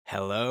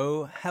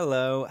Hello,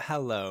 hello,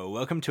 hello.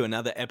 Welcome to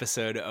another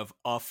episode of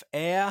Off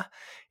Air.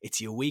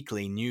 It's your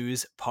weekly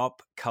news,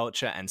 pop,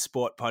 culture, and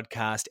sport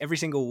podcast. Every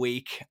single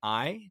week,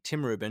 I,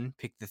 Tim Rubin,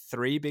 pick the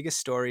three biggest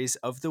stories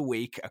of the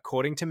week,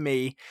 according to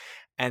me,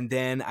 and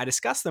then I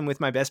discuss them with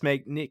my best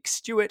mate, Nick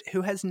Stewart,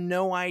 who has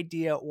no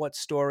idea what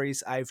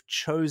stories I've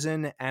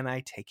chosen, and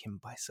I take him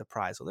by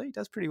surprise, although he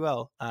does pretty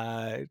well,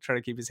 trying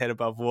to keep his head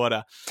above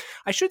water.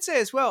 I should say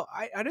as well,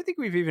 I don't think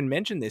we've even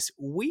mentioned this.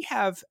 We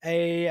have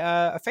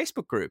a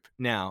Facebook group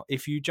now.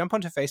 If you jump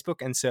onto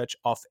Facebook and search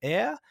Off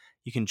Air,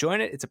 you can join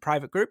it. It's a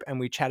private group,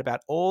 and we chat about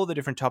all the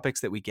different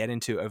topics that we get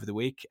into over the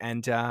week,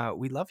 and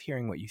we love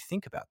hearing what you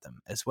think about them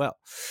as well.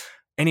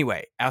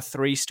 Anyway, our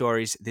three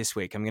stories this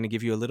week. I'm going to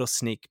give you a little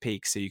sneak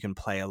peek so you can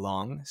play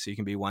along, so you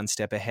can be one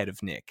step ahead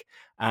of Nick.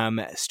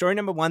 Story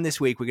number one this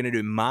week, we're going to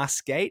do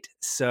Maskgate.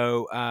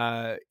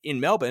 So in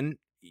Melbourne,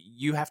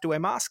 you have to wear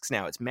masks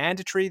now. It's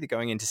mandatory. They're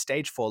going into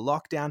stage 4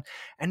 lockdown.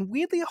 And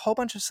weirdly, a whole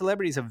bunch of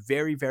celebrities are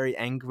very, very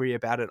angry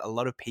about it. A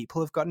lot of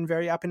people have gotten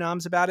very up in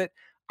arms about it.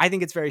 I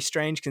think it's very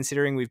strange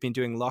considering we've been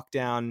doing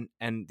lockdown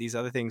and these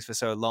other things for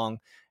so long.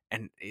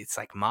 And it's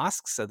like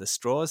masks are the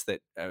straws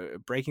that are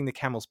breaking the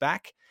camel's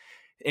back.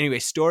 Anyway,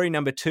 story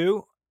number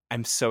two.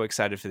 I'm so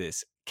excited for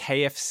this.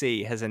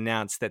 KFC has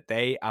announced that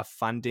they are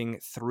funding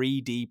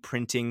 3D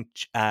printing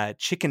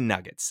chicken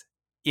nuggets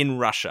in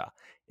Russia.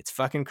 It's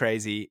fucking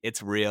crazy.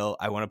 It's real.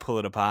 I want to pull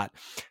it apart.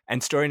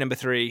 And story number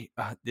three,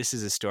 this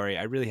is a story.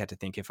 I really had to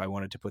think if I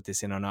wanted to put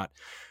this in or not.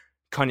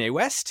 Kanye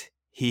West,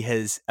 he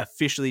has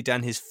officially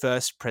done his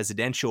first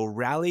presidential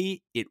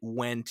rally. It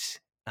went,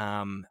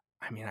 I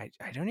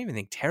don't even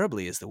think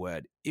terribly is the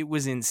word. It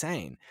was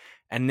insane.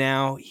 And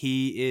now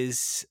he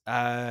is,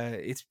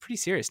 it's pretty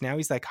serious. Now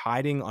he's like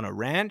hiding on a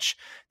ranch.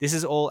 This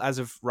is all as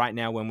of right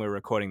now when we're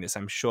recording this.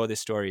 I'm sure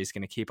this story is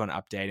going to keep on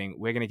updating.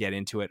 We're going to get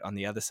into it on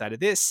the other side of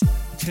this.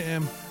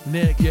 Tim,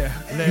 Nick, you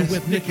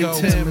with Nick and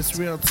Tim. It's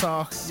real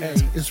talk,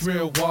 it's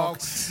real walk.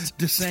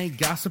 This ain't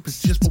gossip,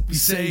 it's just what we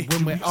say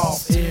when we're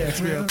off air.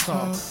 It's real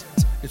talk,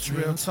 it's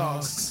real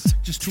talk.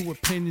 Just two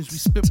opinions, we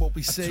spit what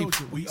we say.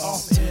 We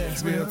off air.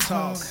 It's real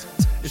talk,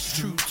 it's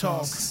true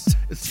talk.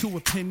 It's two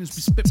opinions,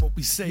 we spit what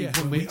we say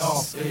when we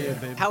off air,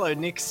 baby. Hello,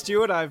 Nick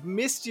Stewart. I've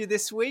missed you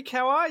this week.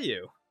 How are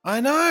you?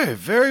 I know,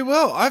 very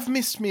well. I've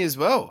missed me as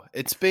well.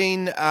 It's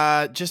been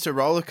just a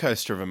roller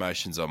coaster of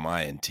emotions on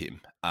my end,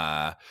 Tim.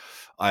 I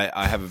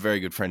have a very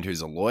good friend who's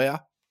a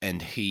lawyer,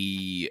 and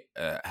he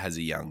has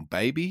a young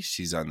baby.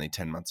 She's only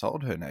 10 months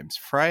old. Her name's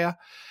Freya.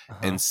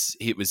 And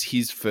it was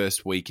his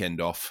first weekend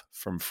off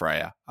from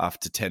Freya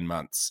after 10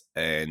 months.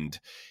 And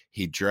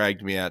he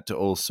dragged me out to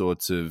all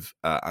sorts of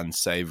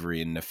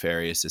unsavory and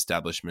nefarious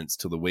establishments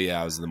till the wee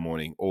hours of the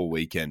morning all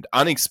weekend,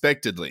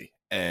 unexpectedly.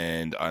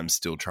 And I'm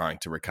still trying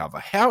to recover.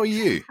 How are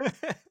you?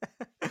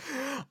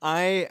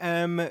 I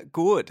am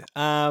good.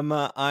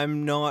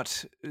 I'm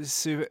not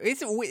super.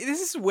 This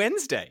is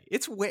Wednesday.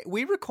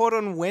 We record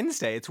on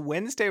Wednesday. It's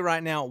Wednesday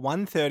right now at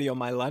 1:30 on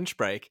my lunch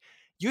break.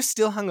 You're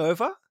still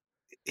hungover?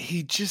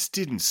 He just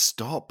didn't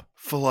stop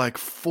for like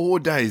 4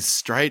 days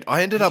straight.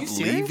 I ended up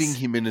leaving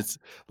him in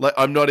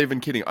I'm not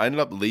even kidding. I ended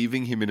up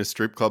leaving him in a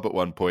strip club at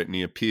one point, and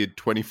he appeared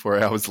 24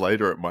 hours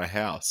later at my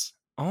house.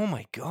 Oh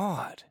my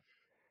God.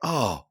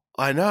 Oh,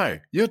 I know.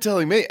 You're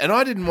telling me. And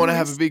I didn't want to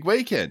have a big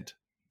weekend.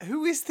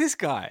 Who is this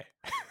guy?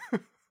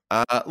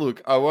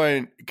 Look, I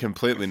won't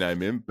completely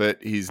name him,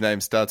 but his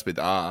name starts with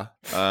R.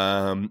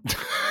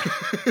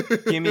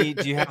 Gimme,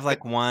 do you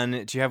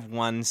have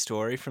one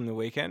story from the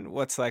weekend?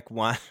 What's like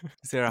one?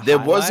 Is there a There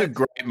highlight? was a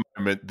great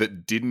moment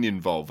that didn't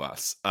involve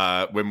us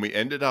when we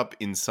ended up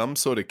in some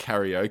sort of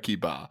karaoke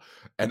bar,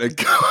 and a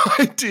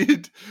guy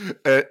did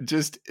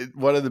just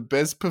one of the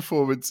best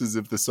performances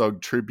of the song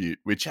Tribute,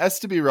 which has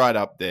to be right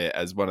up there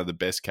as one of the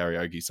best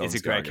karaoke songs.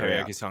 It's a great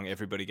karaoke song.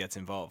 Everybody gets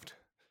involved.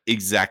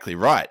 Exactly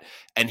right.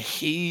 And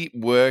he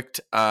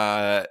worked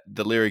the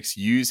lyrics,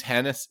 use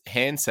hand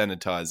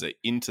sanitizer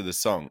into the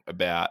song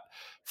about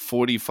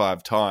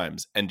 45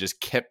 times and just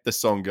kept the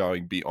song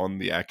going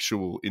beyond the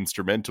actual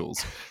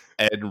instrumentals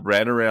and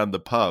ran around the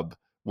pub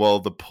while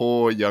the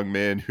poor young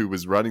man who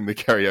was running the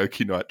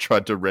karaoke night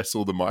tried to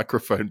wrestle the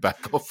microphone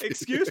back off.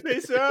 Excuse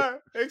me,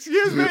 sir.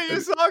 Excuse me,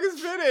 your song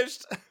is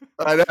finished.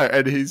 I know,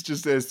 and he's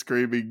just there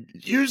screaming,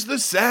 use the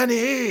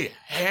Sani,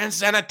 hand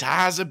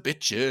sanitizer,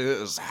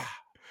 bitches.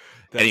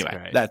 Anyway,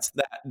 great. that's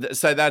that.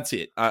 So that's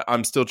it.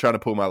 I'm still trying to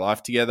pull my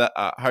life together.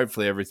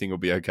 Hopefully everything will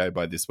be okay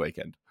by this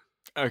weekend.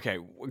 Okay,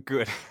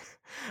 good.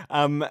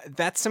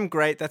 That's a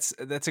great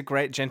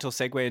gentle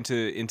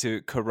segue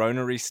into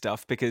coronary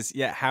stuff because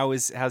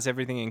how's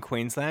everything in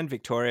Queensland?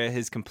 Victoria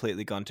has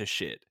completely gone to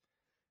shit.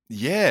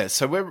 Yeah,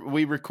 so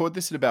we record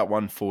this at about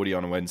 1:40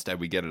 on a Wednesday.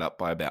 We get it up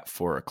by about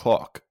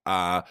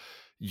 4:00.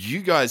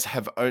 You guys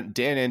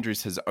Dan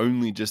Andrews has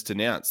only just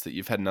announced that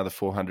you've had another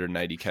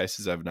 480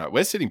 cases overnight.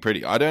 We're sitting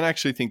pretty. I don't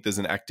actually think there's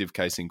an active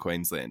case in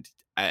Queensland,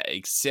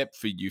 except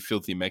for you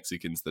filthy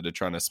Mexicans that are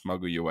trying to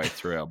smuggle your way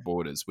through our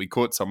borders. We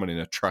caught someone in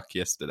a truck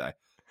yesterday.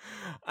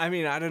 I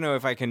mean, I don't know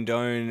if I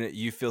condone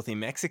 "you filthy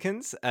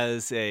Mexicans"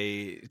 as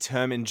a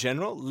term in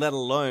general, let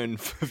alone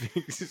for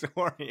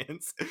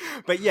Victorians.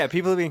 But yeah,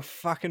 people are being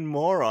fucking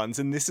morons,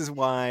 and this is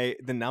why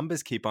the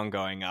numbers keep on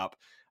going up.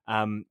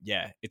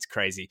 Yeah, it's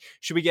crazy.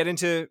 Should we get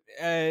into?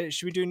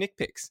 Should we do Nick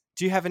picks?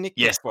 Do you have a Nick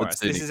pick Yes, for let's us?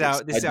 do This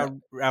Nick is picks.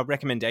 our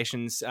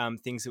recommendations,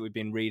 things that we've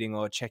been reading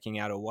or checking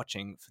out or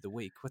watching for the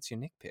week. What's your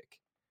Nick pick?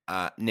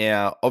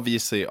 Now,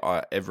 obviously,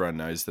 everyone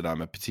knows that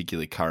I'm a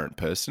particularly current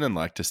person and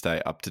like to stay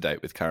up to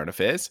date with current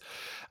affairs.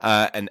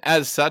 And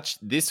as such,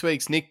 this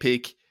week's Nick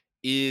pick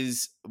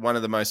is one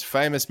of the most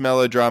famous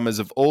melodramas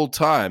of all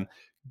time.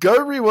 Go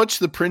rewatch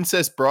The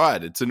Princess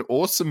Bride. It's an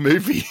awesome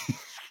movie.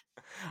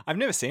 I've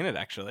never seen it,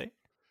 actually.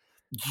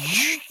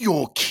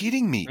 You're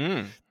kidding me.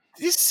 Mm.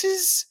 This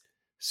is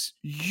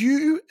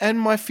you and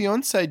my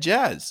fiance,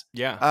 Jazz.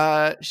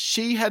 Yeah.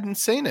 She hadn't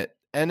seen it.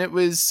 And it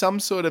was some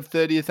sort of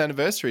 30th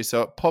anniversary.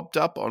 So it popped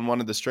up on one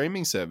of the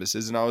streaming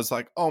services. And I was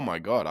like, oh my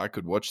God, I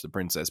could watch The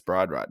Princess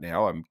Bride right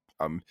now.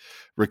 I'm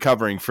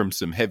recovering from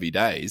some heavy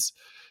days.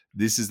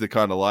 This is the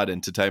kind of light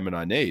entertainment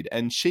I need.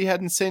 And she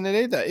hadn't seen it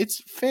either.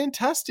 It's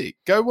fantastic.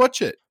 Go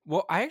watch it.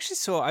 Well, I've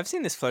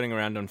seen this floating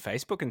around on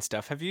Facebook and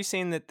stuff. Have you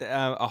seen that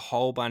a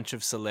whole bunch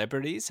of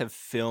celebrities have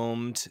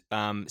filmed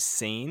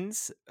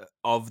scenes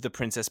of The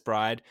Princess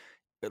Bride,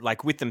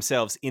 like with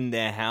themselves in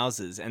their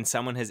houses, and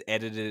someone has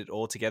edited it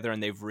all together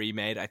and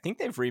I think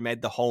they've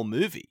remade the whole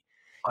movie.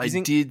 I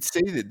did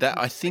see that.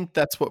 I think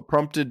that's what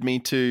prompted me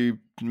to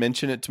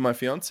mention it to my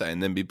fiance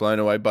and then be blown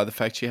away by the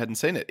fact she hadn't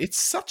seen it. It's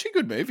such a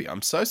good movie.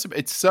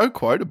 It's so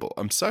quotable.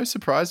 I'm so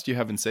surprised you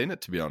haven't seen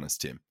it, to be honest,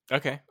 Tim.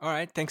 Okay. All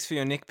right. Thanks for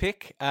your Nick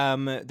pick.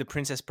 The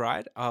Princess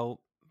Bride. I'm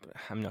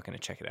not going to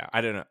check it out.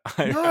 I don't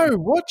know. No,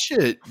 watch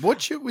it.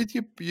 Watch it with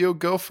your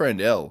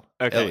girlfriend, Elle.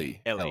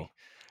 Okay. Ellie.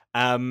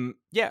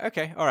 Yeah,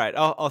 okay. All right.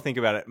 I'll think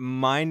about it.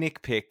 My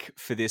Nick pick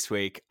for this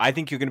week, I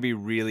think you're going to be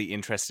really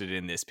interested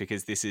in this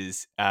because this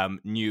is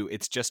new.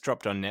 It's just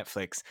dropped on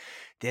Netflix.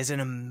 There's an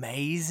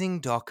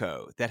amazing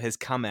doco that has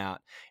come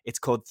out. It's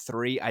called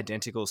 3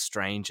 Identical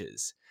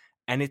Strangers.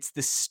 And it's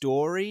the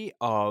story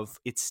of,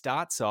 it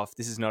starts off,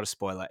 this is not a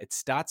spoiler, it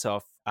starts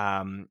off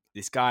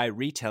this guy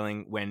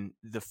retelling when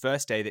the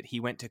first day that he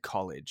went to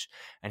college,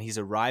 and he's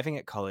arriving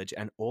at college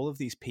and all of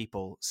these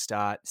people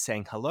start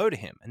saying hello to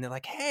him. And they're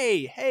like,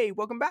 hey,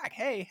 welcome back.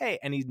 Hey.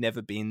 And he's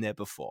never been there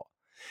before.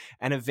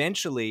 And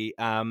eventually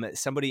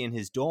somebody in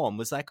his dorm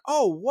was like,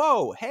 oh,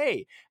 whoa,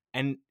 hey.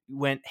 And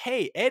went,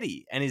 hey,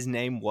 Eddie. And his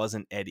name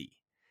wasn't Eddie.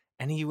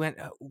 And he went,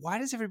 why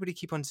does everybody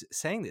keep on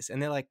saying this?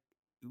 And they're like,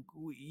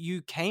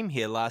 you came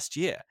here last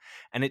year.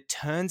 And it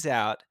turns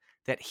out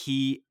that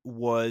he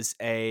was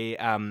he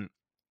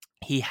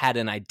had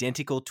an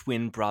identical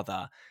twin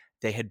brother.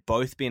 They had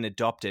both been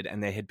adopted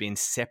and they had been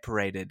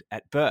separated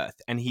at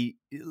birth. And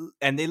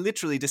they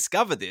literally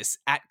discover this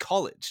at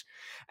college.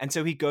 And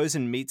so he goes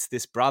and meets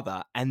this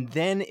brother, and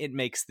then it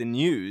makes the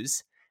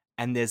news.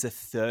 And there's a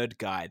third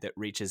guy that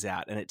reaches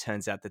out, and it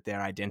turns out that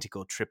they're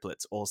identical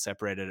triplets, all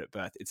separated at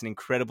birth. It's an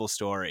incredible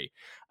story.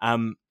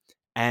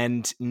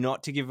 And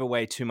not to give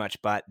away too much,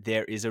 but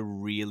there is a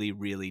really,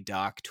 really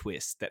dark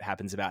twist that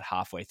happens about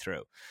halfway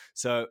through.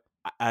 So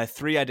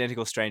 3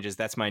 Identical Strangers,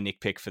 that's my Nick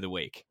pick for the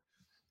week.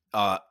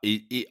 I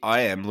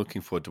am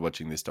looking forward to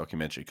watching this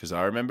documentary because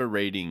I remember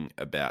reading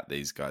about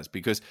these guys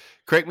because,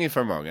 correct me if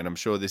I'm wrong, and I'm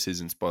sure this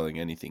isn't spoiling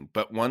anything,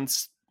 but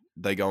once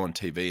they go on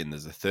TV and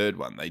there's a third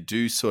one, they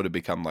do sort of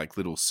become like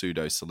little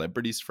pseudo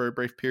celebrities for a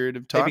brief period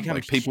of time.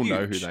 Like people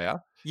know who they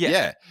are.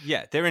 Yeah,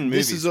 they're in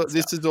movies.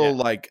 This is all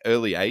like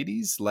early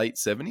 80s, late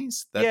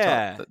 70s.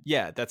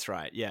 Yeah, that's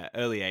right. Yeah,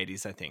 early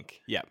 80s, I think.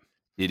 Yeah.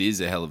 It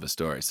is a hell of a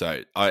story.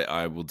 So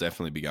I will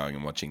definitely be going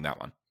and watching that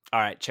one. All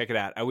right, check it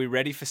out. Are we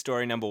ready for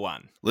story number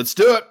 1? Let's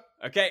do it.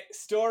 Okay,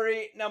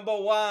 story number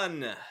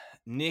 1.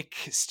 Nick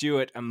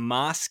Stewart, a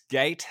mask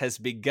gate has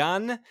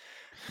begun.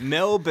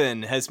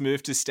 Melbourne has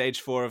moved to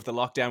stage 4 of the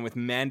lockdown with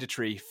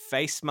mandatory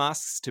face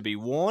masks to be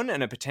worn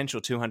and a potential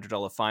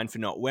 $200 fine for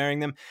not wearing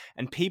them.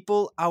 And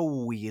people are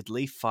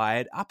weirdly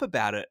fired up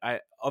about it.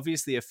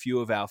 Obviously, a few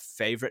of our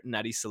favorite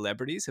nutty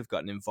celebrities have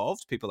gotten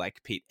involved. People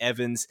like Pete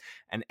Evans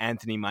and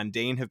Anthony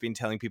Mundine have been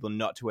telling people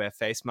not to wear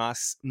face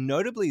masks.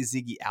 Notably,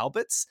 Ziggy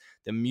Alberts,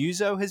 the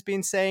muso, has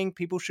been saying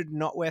people should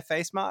not wear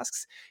face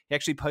masks. He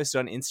actually posted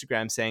on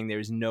Instagram saying, there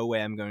is no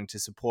way I'm going to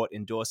support,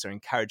 endorse, or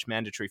encourage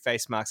mandatory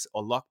face masks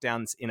or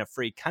lockdowns in a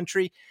free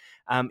country.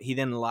 He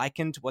then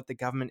likened what the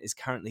government is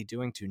currently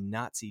doing to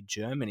Nazi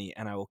Germany,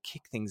 and I will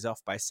kick things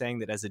off by saying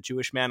that as a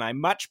Jewish man, I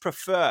much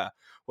prefer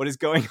what is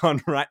going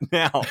on right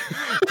now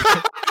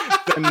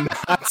than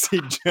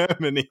Nazi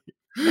Germany.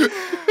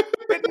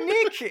 But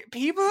Nick,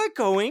 people are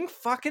going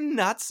fucking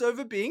nuts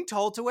over being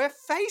told to wear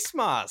face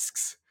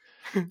masks.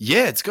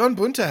 Yeah, it's gone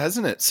bunter,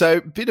 hasn't it? So,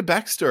 bit of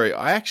backstory.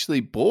 I actually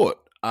bought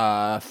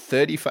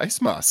 30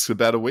 face masks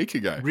about a week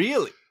ago.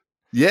 Really?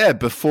 Yeah,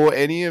 before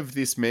any of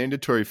this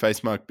mandatory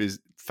face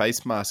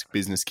mask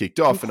business kicked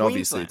off. And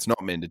obviously it's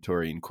not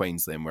mandatory in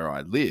Queensland where I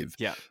live.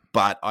 Yeah.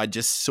 But I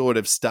just sort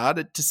of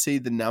started to see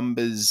the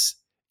numbers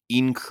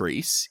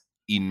increase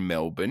in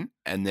Melbourne.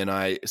 And then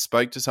I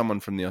spoke to someone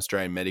from the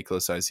Australian Medical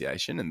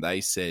Association, and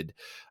they said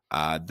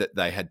that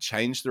they had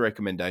changed the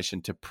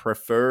recommendation to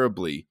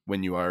preferably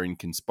when you are in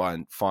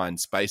confined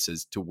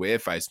spaces to wear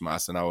face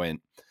masks. And I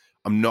went,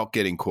 I'm not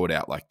getting caught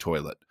out like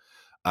toilet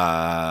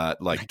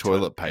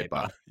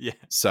paper. Yeah.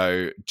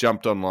 So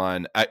jumped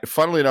online.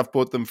 Funnily enough,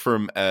 bought them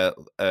from a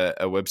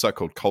website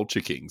called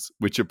Culture Kings,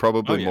 which are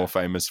probably more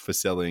famous for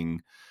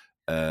selling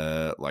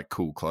like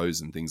cool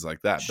clothes and things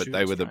like that. But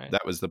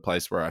that was the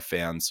place where I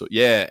found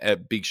a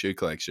big shoe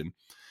collection.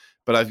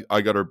 But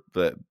I got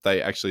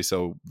they actually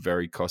sell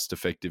very cost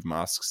effective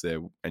masks there,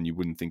 and you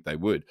wouldn't think they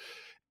would.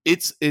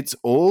 It's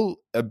all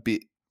a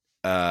bit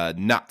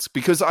nuts,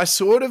 because I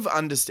sort of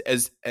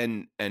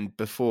understand and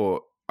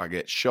before I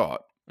get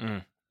shot,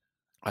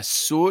 I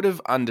sort of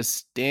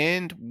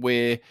understand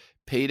where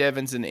Pete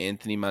Evans and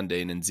Anthony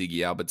Mundine and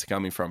Ziggy Albert's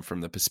coming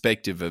from the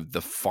perspective of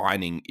the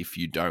fining if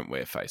you don't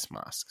wear face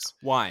masks.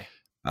 Why?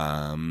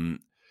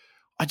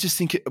 I just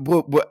think,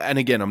 and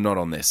again, I'm not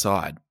on their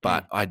side,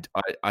 but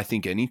I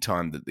think any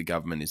time that the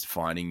government is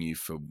fining you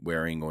for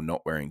wearing or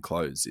not wearing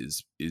clothes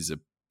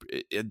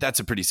that's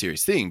a pretty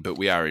serious thing. But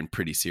we are in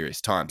pretty serious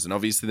times, and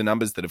obviously the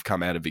numbers that have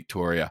come out of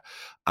Victoria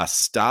are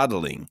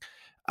startling.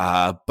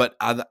 But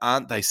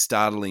aren't they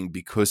startling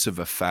because of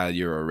a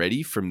failure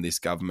already from this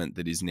government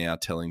that is now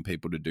telling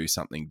people to do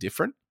something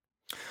different?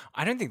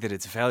 I don't think that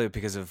it's a failure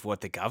because of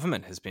what the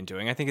government has been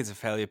doing. I think it's a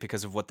failure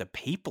because of what the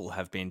people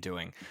have been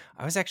doing.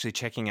 I was actually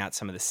checking out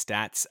some of the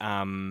stats.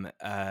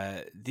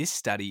 This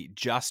study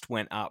just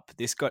went up.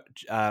 This got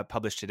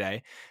published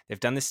today. They've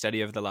done this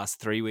study over the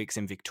last 3 weeks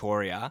in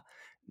Victoria.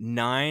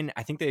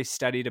 I think they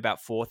studied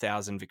about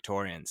 4,000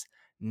 Victorians.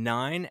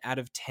 9 out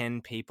of 10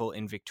 people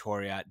in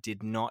Victoria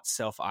did not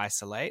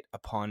self-isolate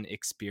upon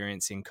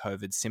experiencing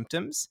COVID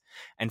symptoms.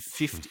 And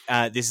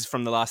this is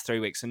from the last 3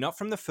 weeks, so not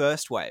from the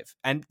first wave.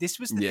 And this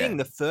was the thing.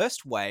 The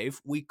first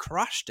wave, we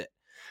crushed it.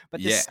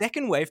 But the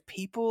second wave,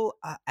 people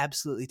are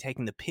absolutely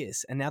taking the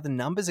piss. And now the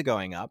numbers are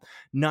going up.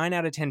 9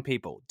 out of 10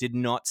 people did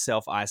not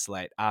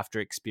self-isolate after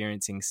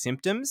experiencing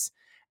symptoms.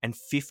 And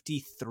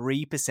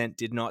 53%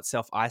 did not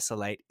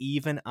self-isolate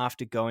even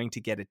after going to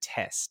get a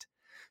test.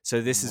 So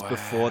this is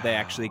before they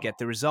actually get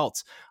the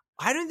results.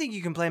 I don't think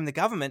you can blame the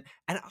government.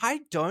 And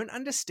I don't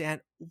understand,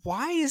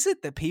 why is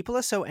it that people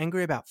are so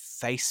angry about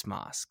face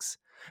masks?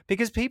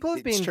 Because people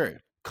have been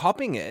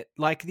copping it.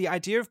 Like the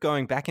idea of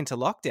going back into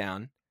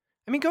lockdown.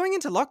 I mean, going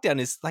into lockdown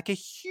is like a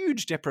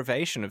huge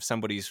deprivation of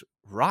somebody's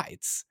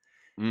rights.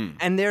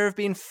 And there have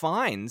been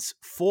fines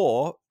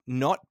for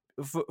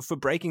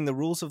breaking the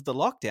rules of the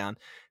lockdown.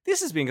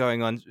 This has been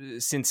going on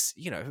since,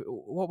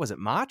 what was it,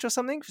 March or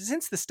something?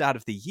 Since the start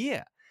of the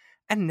year.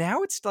 And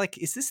now it's like,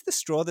 is this the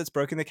straw that's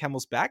broken the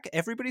camel's back?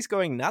 Everybody's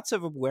going nuts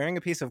over wearing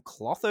a piece of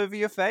cloth over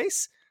your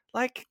face?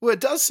 Like, well, it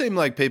does seem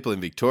like people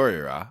in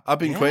Victoria are.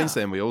 Up in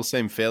Queensland, we all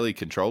seem fairly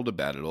controlled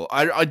about it all.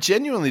 I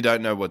genuinely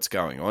don't know what's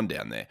going on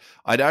down there.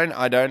 I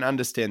don't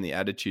understand the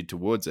attitude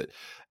towards it.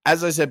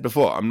 As I said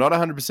before, I'm not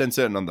 100%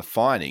 certain on the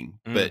fining,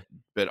 but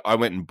I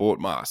went and bought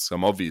masks.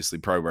 I'm obviously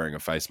pro wearing a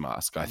face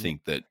mask. I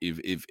think that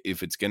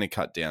if it's going to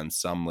cut down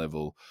some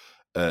level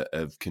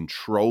of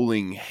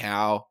controlling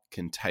how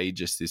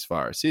contagious this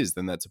virus is,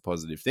 then that's a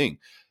positive thing.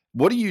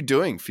 What are you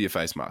doing for your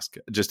face mask?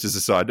 Just as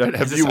a side note,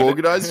 have you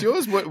organised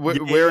yours?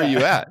 Where are you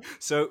at?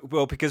 So,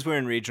 well, because we're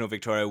in regional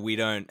Victoria, we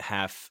don't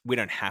have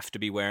to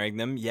be wearing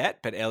them yet.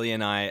 But Ellie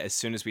and I, as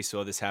soon as we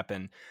saw this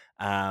happen,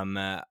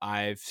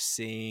 I've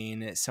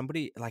seen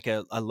somebody, like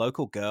a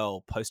local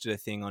girl, posted a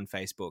thing on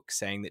Facebook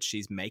saying that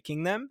she's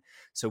making them.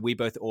 So we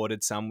both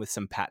ordered some with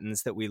some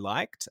patterns that we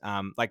liked,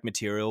 like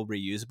material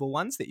reusable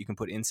ones that you can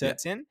put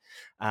inserts in.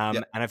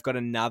 And I've got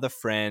another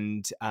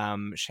friend,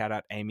 shout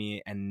out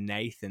Amy and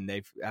Nathan.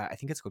 They've, I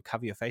think it's called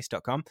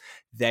coveryourface.com.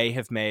 They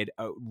have made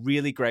a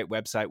really great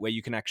website where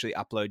you can actually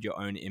upload your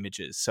own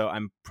images. So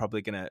I'm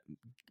probably going to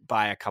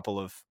buy a couple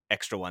of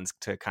extra ones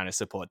to kind of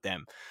support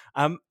them.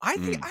 I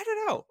think, I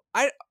don't know.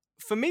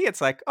 For me, it's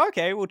like,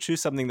 okay, we'll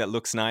choose something that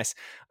looks nice.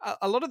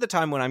 A lot of the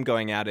time when I'm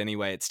going out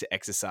anyway, it's to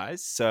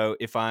exercise. So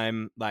if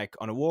I'm like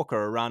on a walk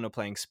or a run or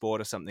playing sport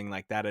or something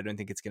like that, I don't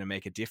think it's going to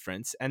make a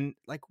difference. And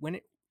like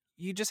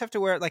you just have to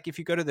wear it, like if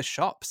you go to the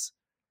shops.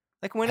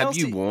 Like when else?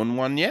 Have you worn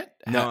one yet?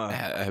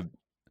 No.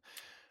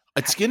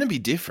 It's going to be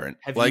different.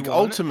 Like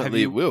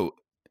ultimately it will.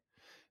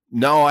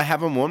 No, I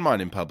haven't worn mine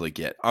in public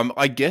yet.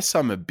 I guess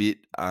I'm a bit.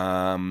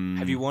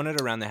 Have you worn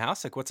it around the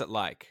house? Like, what's it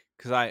like?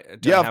 Because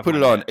I've put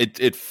it on.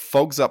 It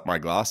fogs up my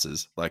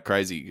glasses like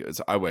crazy.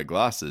 I wear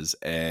glasses,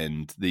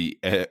 and the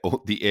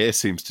air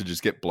seems to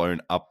just get blown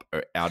up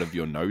out of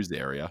your nose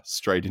area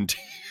straight into.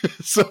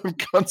 So I'm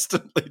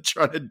constantly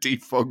trying to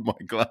defog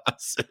my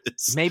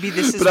glasses. Maybe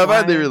this is. But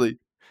I've only really.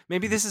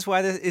 Maybe this is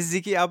why is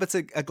Ziggy Albert's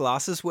a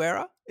glasses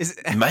wearer?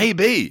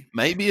 Maybe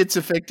it's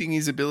affecting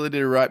his ability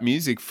to write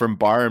music from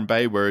Byron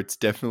Bay, where it's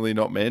definitely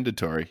not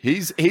mandatory.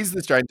 He's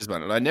the strangest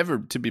one, and I never,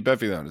 to be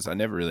perfectly honest, I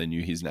never really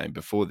knew his name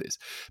before this.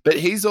 But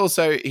he's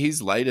also,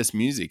 his latest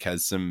music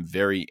has some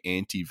very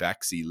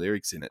anti-vaxxy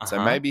lyrics in it.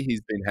 So maybe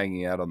he's been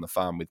hanging out on the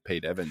farm with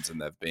Pete Evans,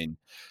 and they've been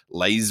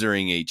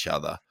lasering each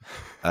other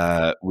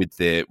with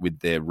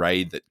their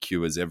ray that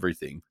cures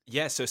everything.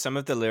 Yeah, so some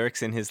of the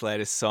lyrics in his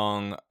latest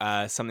song,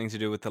 something to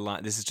do with the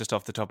line. This is just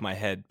off the top of my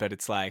head, but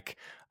it's like,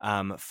 he's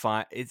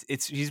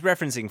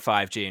referencing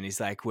 5G, and he's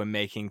like, "We're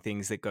making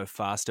things that go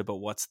faster, but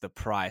what's the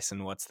price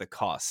and what's the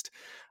cost?"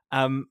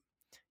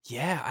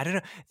 Yeah, I don't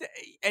know.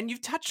 And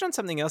you've touched on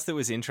something else that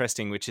was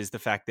interesting, which is the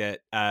fact that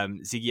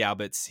Ziggy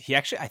Alberts,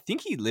 I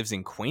think he lives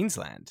in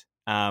Queensland,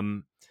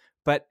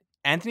 but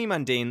Anthony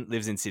Mundine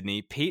lives in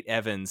Sydney. Pete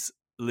Evans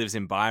lives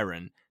in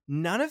Byron.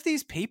 None of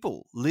these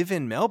people live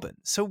in Melbourne.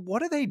 So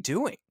what are they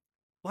doing?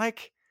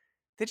 Like,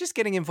 they're just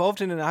getting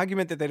involved in an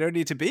argument that they don't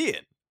need to be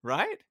in,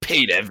 right?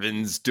 Pete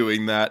Evans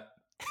doing that.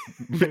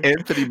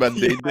 Anthony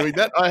Mundine doing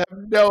that. I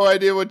have no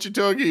idea what you're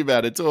talking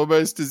about. It's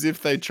almost as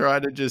if they try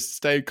to just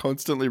stay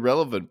constantly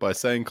relevant by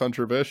saying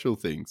controversial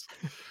things.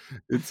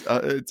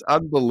 It's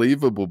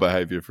unbelievable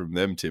behavior from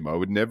them, Tim. I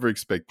would never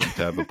expect them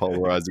to have a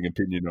polarizing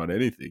opinion on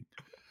anything.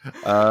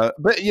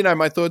 But, you know,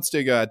 my thoughts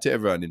do go out to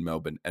everyone in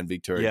Melbourne and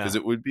Victoria, because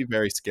it would be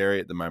very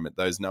scary at the moment.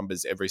 Those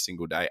numbers every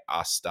single day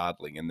are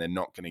startling, and they're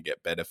not going to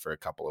get better for a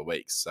couple of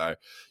weeks. So,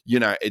 you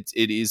know, it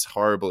is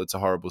horrible. It's a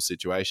horrible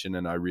situation,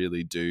 and I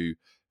really do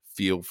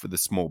feel for the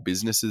small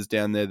businesses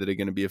down there that are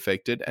going to be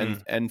affected,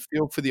 and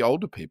feel for the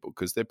older people,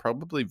 because they're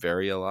probably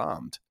very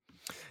alarmed.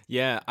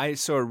 Yeah, I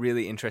saw a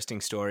really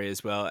interesting story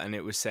as well, and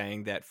it was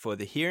saying that for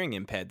the hearing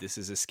impaired, this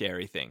is a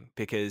scary thing,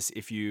 because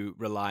if you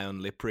rely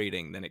on lip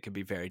reading, then it can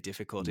be very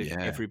difficult if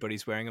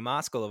everybody's wearing a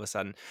mask all of a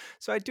sudden.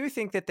 So I do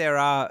think that there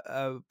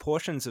are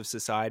portions of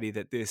society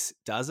that this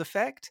does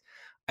affect.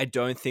 I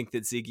don't think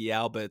that Ziggy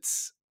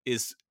Alberts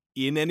is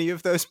in any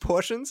of those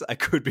portions. I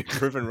could be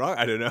proven wrong.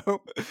 I don't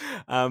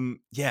know.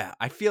 Yeah,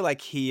 I feel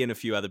like he and a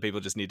few other people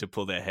just need to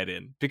pull their head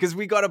in, because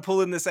we got to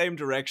pull in the same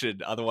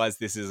direction. Otherwise,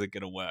 this isn't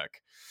going to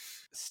work.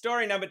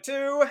 Story number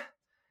 2,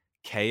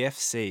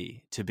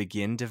 KFC to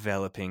begin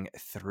developing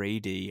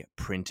 3D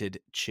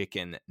printed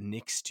chicken.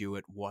 Nick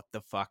Stewart, what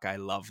the fuck? I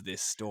love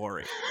this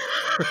story.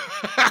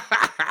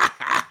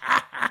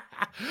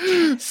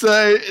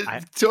 So,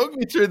 talk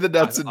me through the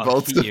nuts and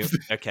bolts of this.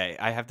 Okay,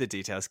 I have the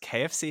details.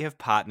 KFC have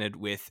partnered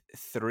with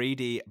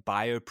 3D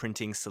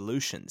Bioprinting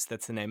Solutions.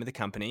 That's the name of the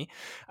company.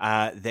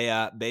 They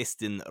are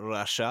based in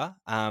Russia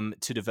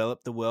to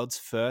develop the world's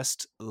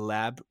first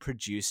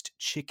lab-produced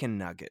chicken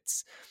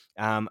nuggets.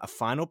 A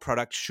final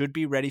product should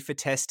be ready for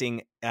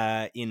testing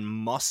in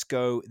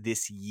Moscow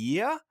this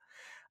year.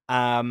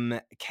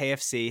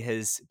 KFC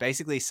has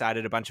basically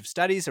cited a bunch of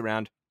studies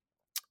around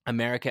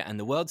America and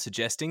the world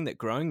suggesting that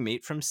growing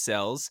meat from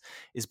cells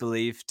is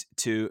believed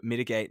to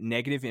mitigate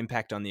negative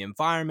impact on the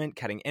environment,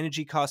 cutting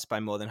energy costs by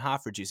more than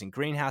half, reducing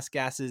greenhouse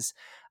gases,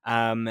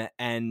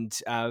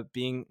 and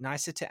being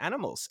nicer to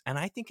animals. And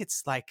I think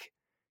it's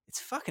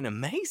fucking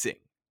amazing.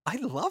 I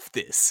love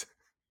this.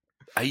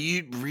 Are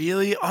you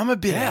really? I'm a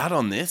bit out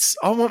on this.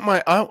 I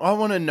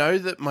want to know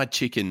that my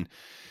chicken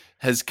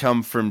has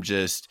come from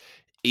just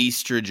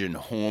estrogen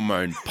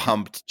hormone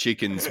pumped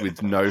chickens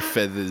with no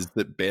feathers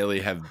that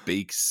barely have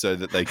beaks so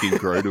that they can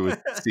grow to a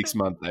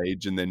 6-month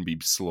age and then be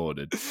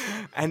slaughtered.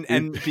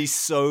 And be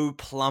so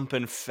plump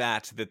and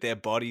fat that their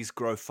bodies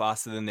grow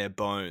faster than their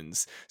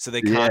bones, so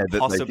they can't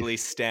possibly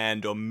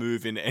stand or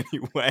move in any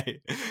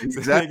way. Exactly.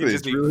 So they can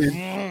just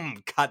be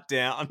cut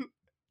down.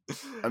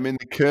 I mean,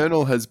 the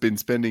Colonel has been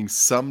spending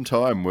some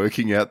time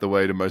working out the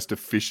way to most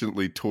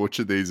efficiently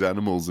torture these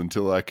animals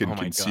until I can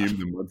consume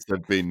them once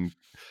they've been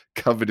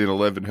covered in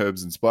 11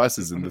 herbs and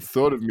spices. And the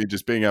thought of me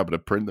just being able to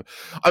print them.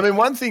 I mean,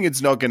 one thing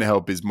it's not going to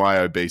help is my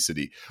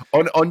obesity.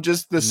 On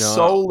just the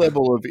sole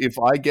level of, if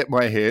I get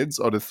my hands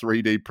on a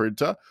 3D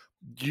printer,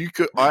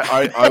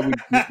 I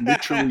would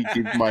literally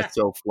give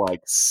myself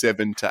like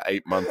 7 to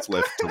 8 months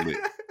left to live.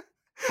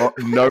 Oh,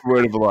 no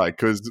word of a lie,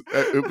 because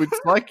it was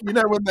like, you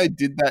know, when they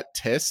did that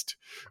test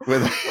where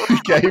they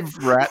gave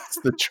rats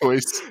the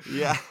choice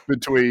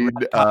between,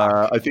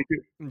 I think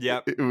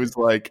it was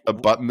like a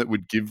button that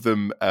would give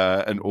them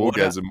an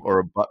orgasm,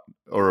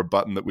 or a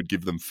button that would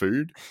give them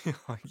food.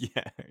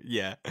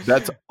 Yeah.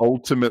 That's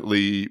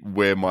ultimately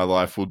where my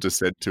life will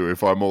descend to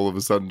if I'm all of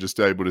a sudden just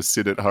able to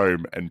sit at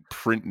home and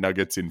print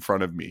nuggets in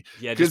front of me.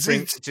 Yeah, just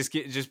bring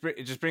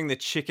the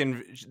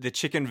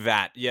chicken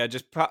vat. Yeah,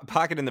 just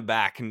park it in the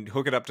back and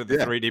hook it up to the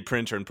 3D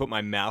printer and put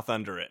my mouth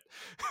under it.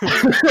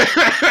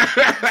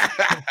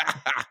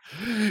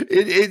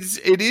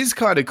 It is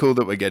kind of cool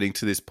that we're getting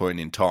to this point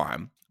in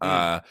time.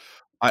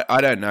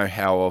 I don't know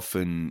how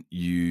often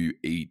you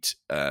eat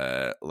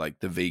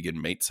like the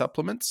vegan meat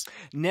supplements.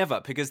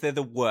 Never, because they're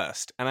the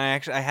worst. And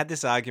I had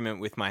this argument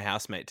with my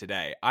housemate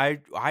today. I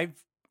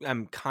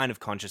am kind of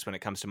conscious when it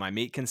comes to my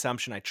meat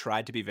consumption. I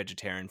tried to be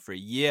vegetarian for a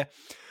year.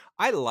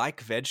 I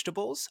like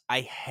vegetables. I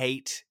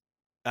hate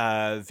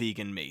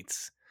vegan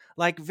meats.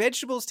 Like,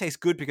 vegetables taste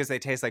good because they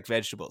taste like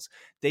vegetables.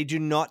 They do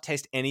not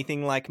taste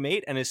anything like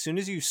meat. And as soon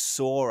as you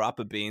saw up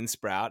a bean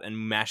sprout and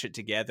mash it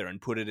together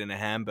and put it in a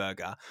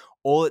hamburger,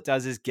 all it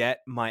does is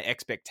get my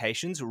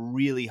expectations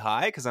really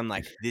high because I'm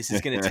like, this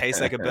is going to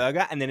taste like a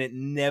burger. And then it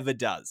never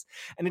does.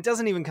 And it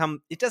doesn't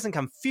come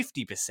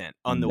 50%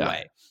 on the No.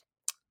 way.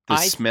 The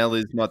smell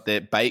is not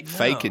there.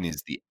 Bacon No.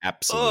 is the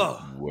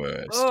absolute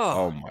worst.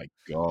 Oh my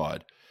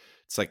God.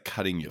 It's like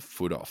cutting your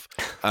foot off.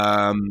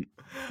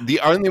 The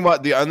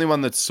only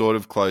one that's sort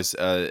of close,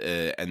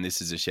 and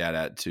this is a shout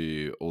out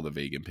to all the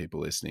vegan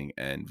people listening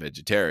and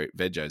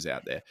vegos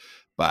out there,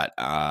 but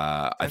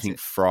I think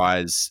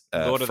Fry's,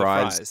 Lord of the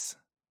Fries.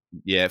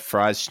 Yeah,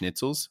 Fry's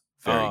schnitzels,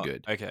 very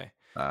good. Okay.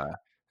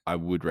 I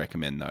would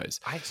recommend those.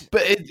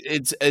 But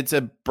it's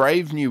a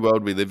brave new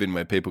world we live in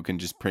where people can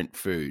just print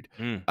food,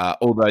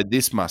 although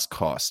this must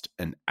cost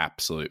an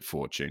absolute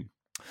fortune.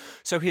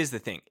 So here's the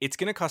thing. It's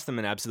going to cost them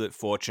an absolute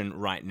fortune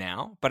right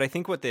now, but I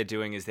think what they're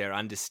doing is they're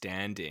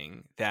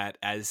understanding that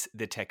as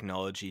the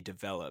technology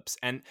develops,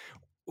 and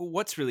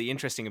what's really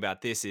interesting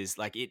about this is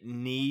like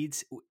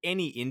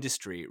any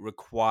industry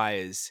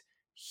requires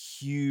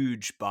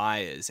huge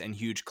buyers and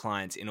huge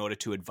clients in order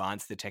to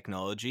advance the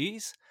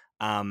technologies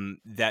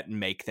that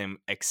make them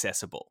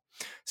accessible.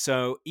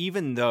 So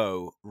even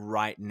though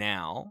right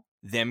now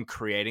them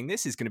creating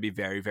this is going to be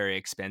very, very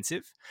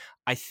expensive,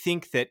 I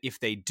think that if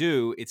they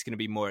do, it's going to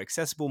be more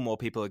accessible. More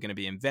people are going to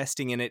be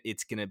investing in it.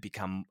 It's going to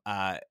become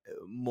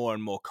more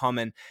and more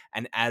common.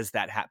 And as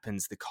that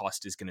happens, the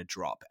cost is going to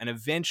drop. And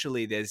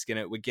eventually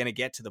we're going to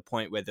get to the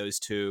point where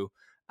those two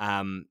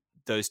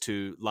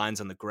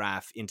lines on the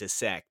graph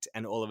intersect,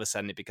 and all of a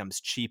sudden it becomes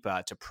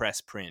cheaper to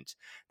press print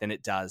than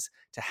it does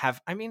to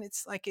have. I mean,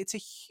 it's a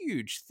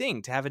huge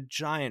thing to have a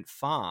giant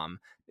farm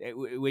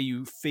where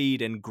you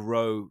feed and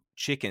grow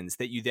chickens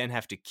that you then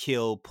have to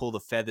kill, pull the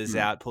feathers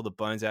out, pull the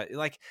bones out.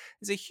 Like,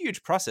 it's a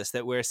huge process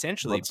that we're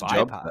essentially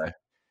bypassing.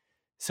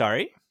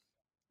 Sorry?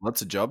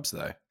 Lots of jobs,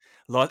 though.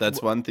 That's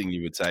one thing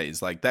you would say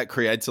is like that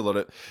creates a lot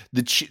of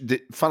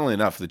funnily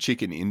enough, the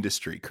chicken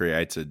industry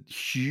creates a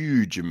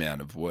huge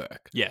amount of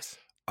work. Yes.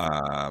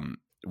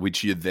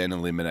 Which you're then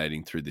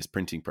eliminating through this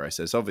printing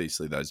process.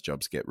 Obviously, those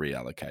jobs get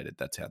reallocated.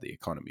 That's how the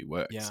economy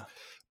works. Yeah.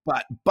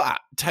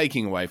 But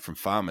taking away from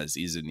farmers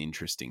is an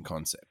interesting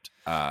concept,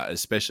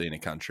 especially in a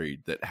country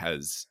that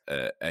has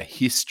a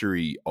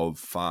history of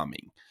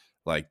farming.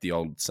 Like the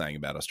old saying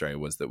about Australia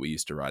was that we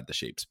used to ride the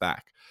sheep's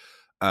back.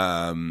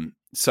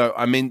 So,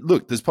 I mean,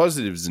 look, there's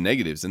positives and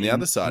negatives, and the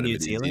other side of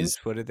it is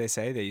what did they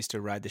say? They used to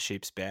ride the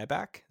sheep's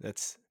bareback.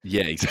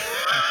 Yeah,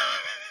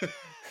 exactly.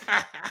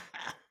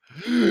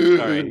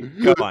 Sorry,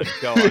 go on.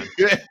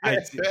 I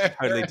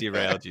totally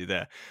derailed you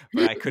there,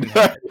 but I couldn't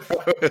help it.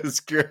 That was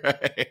great.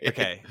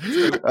 Okay.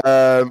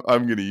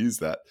 I'm going to use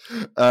that.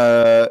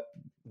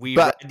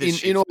 But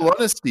in all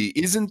honesty,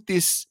 isn't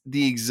this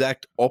the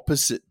exact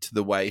opposite to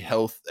the way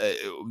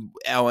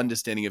our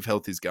understanding of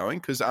health is going?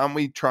 Because aren't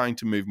we trying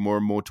to move more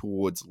and more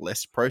towards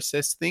less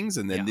processed things?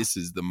 And then this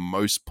is the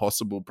most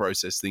possible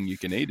processed thing you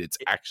can eat. It's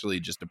actually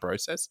just a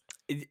process.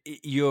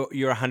 You're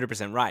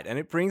 100% right. And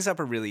it brings up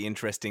a really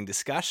interesting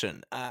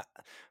discussion.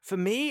 For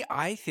me,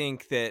 I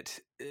think that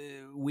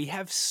we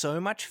have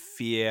so much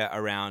fear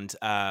around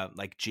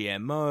like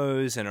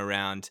GMOs and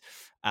around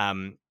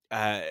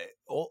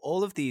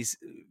all of these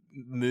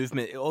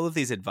all of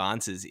these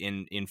advances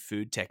in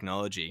food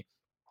technology.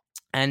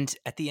 And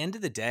at the end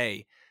of the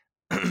day,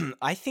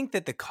 I think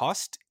that the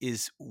cost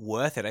is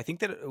worth it. I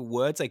think that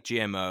words like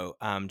GMO,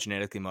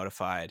 genetically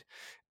modified,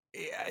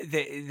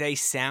 they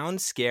sound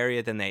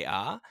scarier than they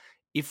are.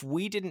 If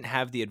we didn't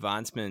have the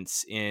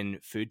advancements in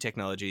food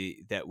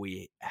technology that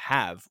we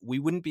have, we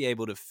wouldn't be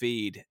able to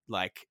feed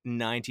like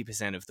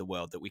 90% of the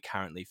world that we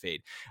currently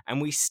feed.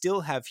 And we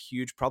still have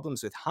huge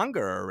problems with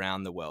hunger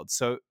around the world.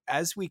 So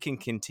as we can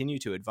continue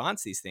to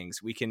advance these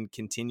things, we can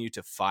continue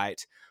to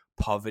fight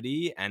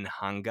poverty and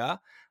hunger.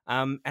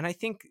 And I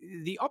think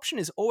the option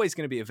is always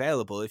going to be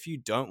available if you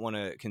don't want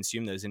to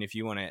consume those. And if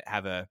you want to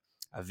have a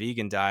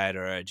vegan diet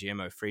or a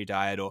GMO-free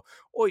diet, or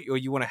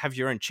you want to have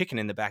your own chicken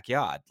in the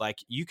backyard, like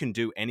you can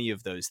do any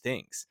of those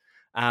things.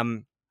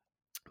 But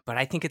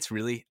I think it's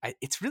really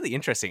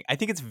interesting. I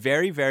think it's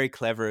very, very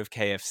clever of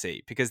KFC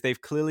because they've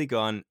clearly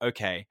gone,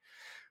 okay,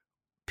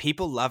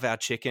 people love our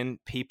chicken.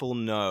 People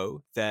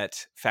know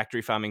that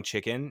factory farming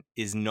chicken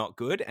is not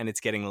good and it's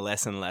getting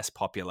less and less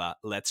popular.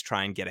 Let's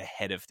try and get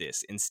ahead of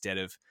this instead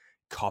of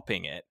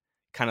copying it,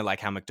 kind of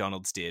like how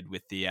McDonald's did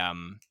with the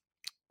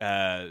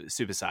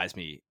Super Size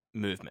Me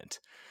movement.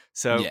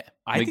 So yeah,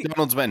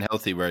 McDonald's went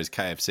healthy, whereas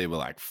KFC were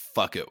like,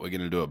 fuck it, we're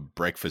going to do a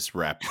breakfast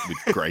wrap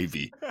with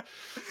gravy.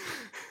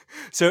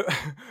 So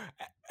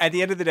at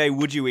the end of the day,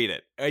 would you eat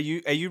it? Are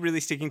you really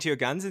sticking to your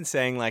guns and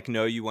saying like,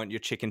 no, you want your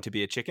chicken to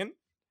be a chicken?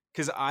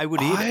 Because I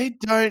would eat it.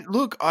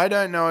 I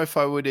don't know if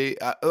I would eat.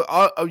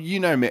 You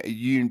know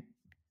me.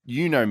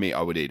 You know me.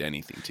 I would eat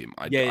anything, Tim.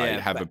 I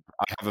have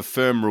a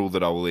firm rule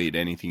that I will eat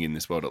anything in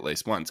this world at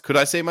least once. Could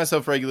I see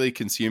myself regularly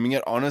consuming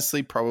it?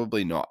 Honestly,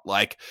 probably not.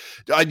 Like,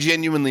 I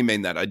genuinely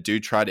mean that. I do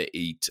try to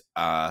eat.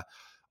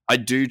 I I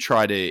do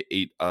try to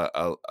eat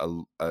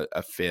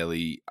a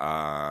fairly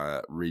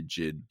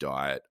rigid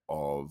diet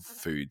of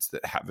foods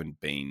that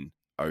haven't been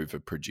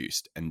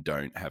overproduced and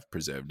don't have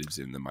preservatives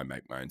in them. I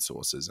make my own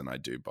sauces, and I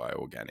do buy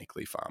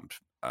organically farmed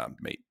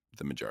meat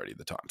the majority of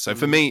the time. So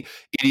for me,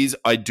 it is,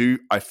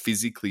 I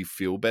physically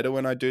feel better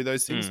when I do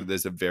those things. So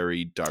there's a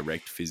very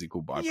direct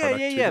physical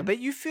byproduct. Yeah. But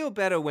you feel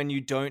better when you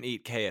don't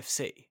eat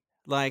KFC.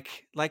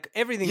 Like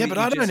everything. Yeah, but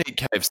I don't eat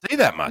KFC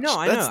that much. No,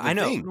 I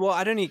know. Thing. Well,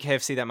 I don't eat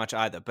KFC that much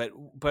either.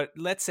 But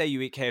let's say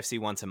you eat KFC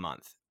once a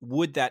month.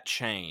 Would that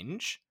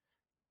change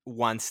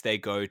once they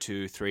go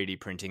to 3D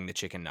printing the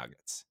chicken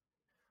nuggets?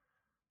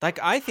 Like,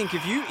 I think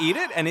if you eat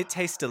it and it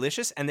tastes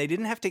delicious, and they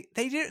don't have to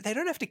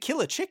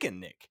kill a chicken,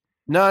 Nick.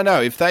 No.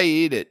 If they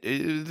eat it,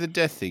 the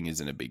death thing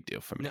isn't a big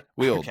deal for me. No,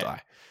 we all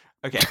die.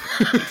 Okay.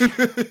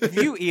 If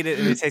you eat it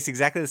and it tastes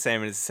exactly the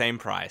same and it's the same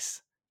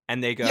price,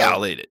 and they go, yeah,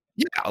 I'll eat it.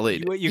 Yeah, I'll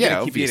eat it. You're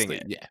gonna keep eating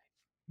it.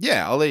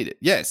 Yeah, I'll eat it.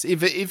 Yes,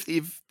 if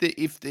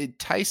it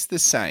tastes the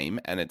same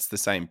and it's the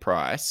same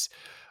price,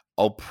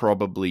 I'll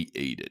probably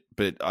eat it.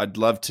 But I'd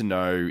love to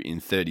know in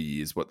 30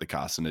 years what the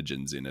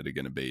carcinogens in it are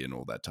going to be and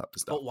all that type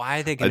of stuff. But why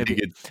are they going to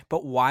be?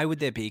 But why would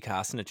there be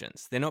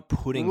carcinogens? They're not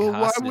putting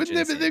carcinogens. Why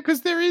wouldn't there be?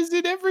 Because there is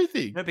in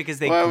everything. No, because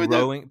they're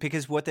growing.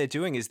 Because what they're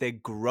doing is they're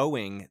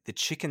growing the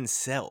chicken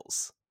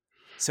cells.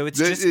 So it's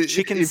just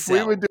chicken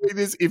cells.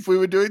 If we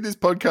were doing this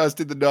podcast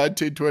in the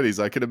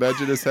 1920s, I can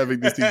imagine us having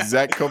this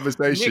exact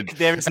conversation. Nick,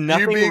 there is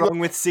nothing wrong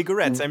with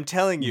cigarettes. I'm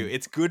telling you,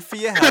 it's good for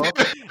your health.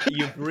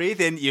 You breathe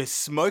in, you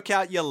smoke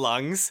out your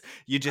lungs,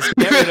 you just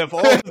get rid of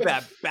all of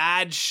that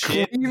bad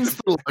shit. Cleans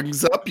the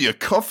lungs up, you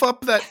cough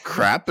up that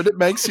crap, and it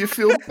makes you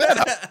feel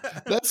better.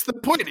 That's the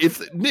point. If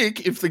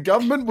the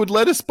government would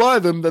let us buy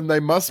them, then they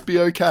must be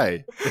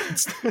okay.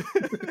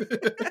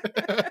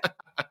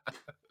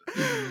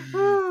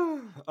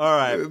 All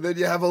right. Then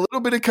you have a little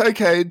bit of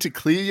cocaine to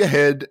clear your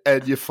head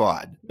and you're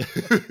fine.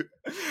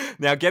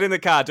 Now get in the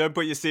car, don't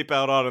put your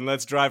seatbelt on, and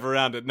let's drive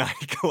around at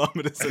 90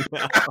 kilometers an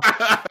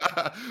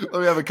hour.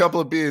 Let me have a couple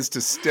of beers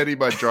to steady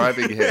my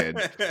driving hand.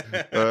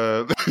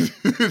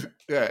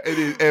 Yeah, it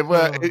is.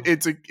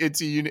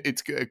 And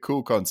it's a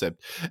cool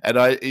concept. And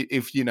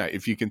if you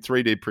can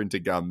 3D print a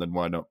gun, then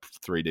why not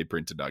 3D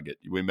print a nugget?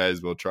 We may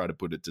as well try to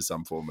put it to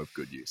some form of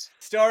good use.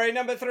 Story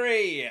number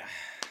 3.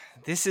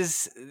 This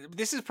is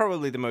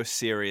probably the most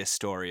serious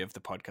story of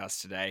the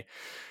podcast today.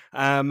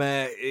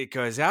 It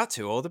goes out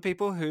to all the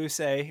people who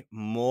say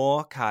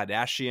more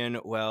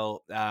Kardashian.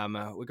 Well,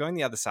 we're going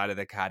the other side of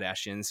the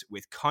Kardashians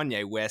with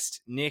Kanye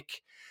West.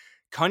 Nick,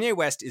 Kanye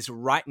West is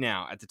right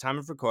now, at the time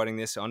of recording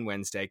this on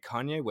Wednesday,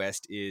 Kanye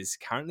West is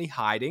currently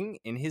hiding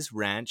in his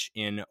ranch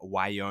in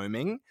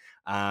Wyoming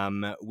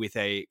with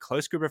a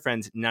close group of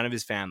friends, none of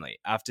his family,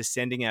 after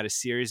sending out a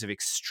series of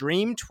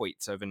extreme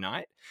tweets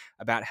overnight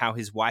about how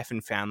his wife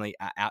and family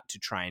are out to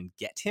try and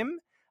get him.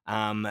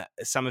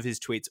 Some of his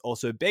tweets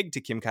also begged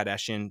to Kim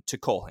Kardashian to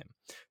call him.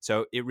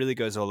 So it really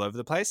goes all over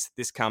the place.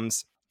 This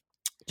comes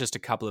just a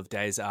couple of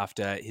days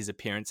after his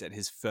appearance at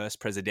his first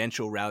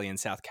presidential rally in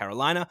South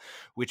Carolina,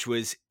 which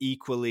was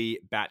equally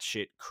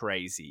batshit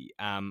crazy.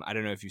 I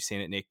don't know if you've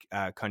seen it, Nick.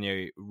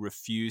 Kanye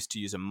refused to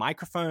use a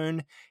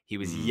microphone. He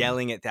was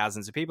yelling at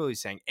thousands of people. He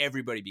was saying,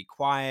 everybody be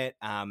quiet.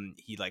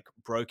 He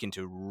broke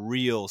into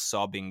real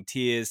sobbing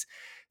tears,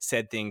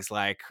 said things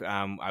like,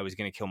 I was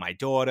going to kill my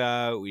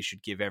daughter. We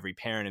should give every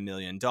parent $1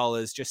 million.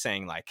 Just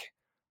saying a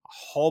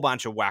whole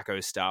bunch of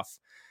wacko stuff.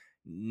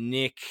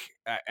 Nick,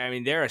 I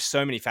mean, there are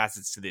so many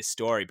facets to this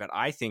story, but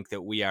I think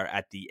that we are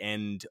at the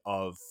end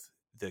of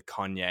the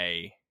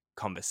Kanye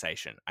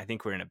conversation. I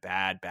think we're in a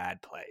bad,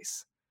 bad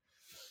place.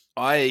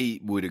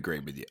 I would agree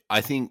with you. I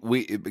think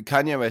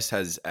Kanye West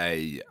has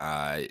a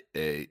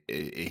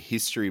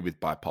history with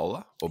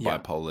bipolar or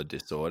bipolar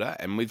disorder,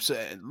 and we've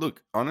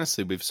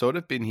sort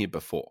of been here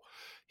before.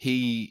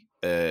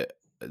 The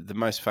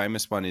most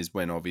famous one is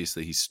when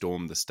obviously he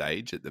stormed the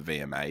stage at the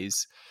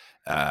VMAs.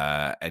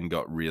 And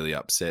got really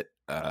upset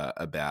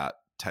about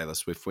Taylor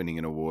Swift winning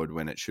an award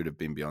when it should have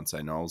been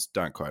Beyonce Knowles.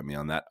 Don't quote me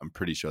on that. I'm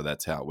pretty sure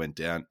that's how it went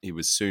down. He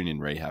was soon in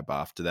rehab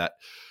after that.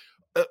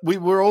 We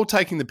were all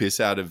taking the piss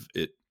out of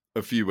it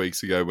a few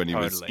weeks ago when he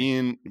was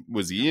in.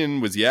 Was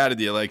he out of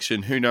the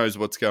election? Who knows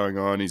what's going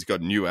on? He's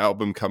got a new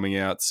album coming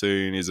out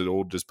soon. Is it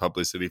all just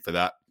publicity for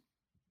that?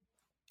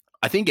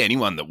 I think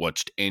anyone that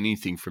watched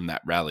anything from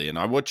that rally, and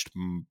I watched,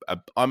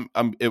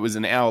 it was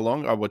an hour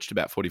long. I watched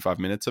about 45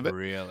 minutes of it.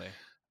 Really?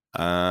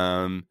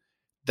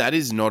 That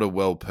is not a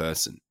well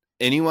person.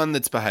 Anyone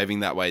that's behaving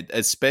that way,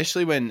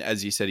 especially when,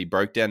 as you said, he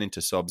broke down into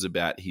sobs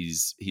about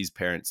his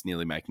parents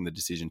nearly making the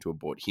decision to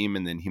abort him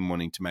and then him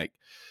wanting to make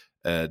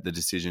the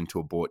decision to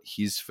abort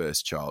his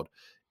first child.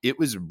 It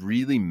was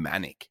really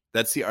manic.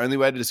 That's the only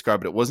way to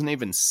describe it. It wasn't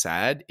even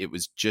sad. It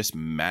was just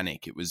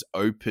manic. It was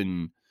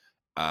open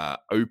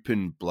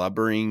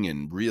blubbering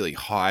and really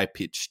high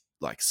pitched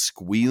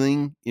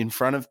squealing in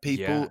front of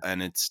people. Yeah.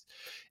 And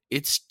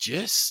it's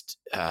just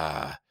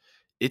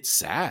it's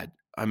sad.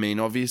 I mean,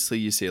 obviously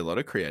you see a lot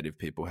of creative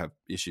people have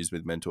issues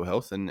with mental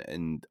health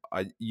and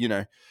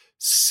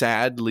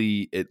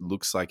sadly it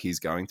looks like he's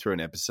going through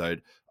an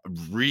episode.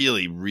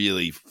 really,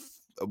 really,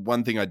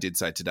 one thing I did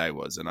say today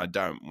was, and I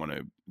don't want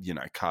to,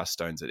 cast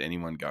stones at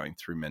anyone going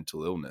through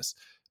mental illness.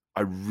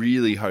 I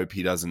really hope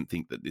he doesn't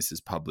think that this is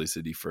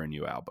publicity for a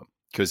new album,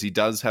 because he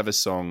does have a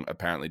song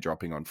apparently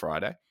dropping on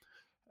Friday.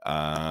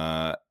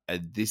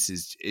 This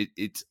is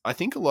it. I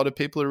think a lot of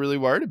people are really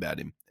worried about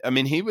him. I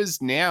mean, he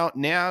was now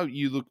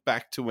you look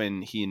back to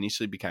when he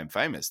initially became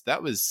famous.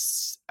 That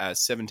was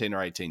 17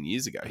 or 18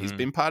 years ago. He's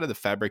been part of the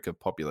fabric of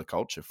popular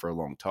culture for a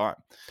long time.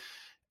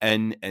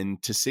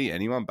 And to see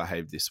anyone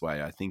behave this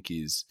way, I think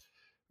is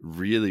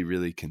really,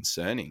 really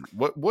concerning.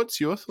 What's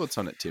your thoughts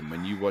on it, Tim,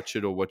 when you watch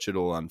it or watch it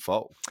all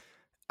unfold?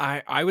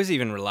 I was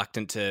even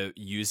reluctant to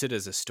use it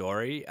as a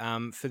story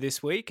for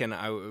this week, and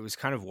I was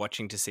kind of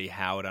watching to see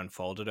how it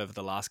unfolded over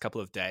the last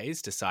couple of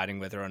days, deciding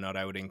whether or not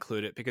I would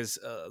include it, because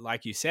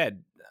like you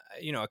said,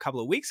 a couple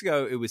of weeks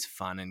ago, it was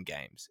fun and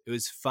games. It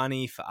was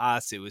funny for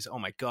us. It was, oh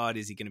my God,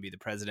 is he going to be the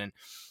president?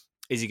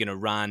 Is he going to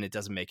run? It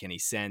doesn't make any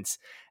sense.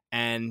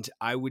 And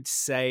I would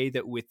say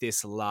that with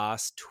this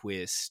last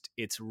twist,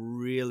 it's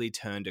really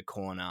turned a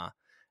corner.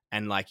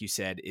 And like you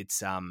said,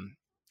 it's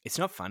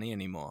not funny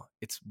anymore.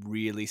 It's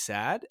really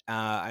sad.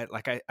 I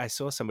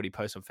saw somebody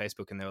post on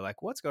Facebook and they were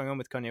like, what's going on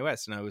with Kanye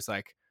West? And I was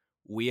like,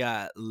 we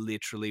are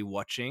literally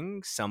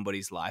watching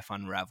somebody's life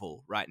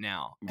unravel right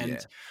now.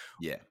 And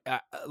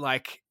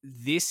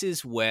this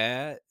is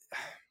where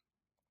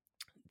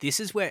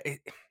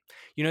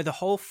the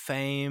whole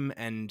fame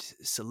and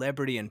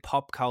celebrity and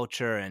pop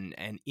culture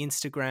and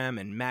Instagram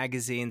and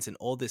magazines and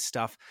all this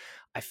stuff,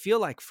 I feel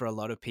like for a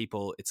lot of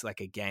people, it's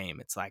like a game.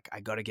 It's like, I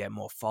got to get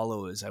more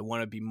followers. I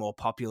want to be more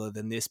popular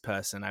than this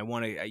person. I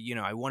want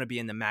to be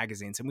in the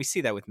magazines. And we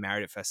see that with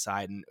Married at First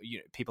Sight and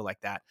people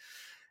like that.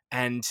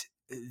 And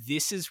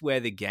this is where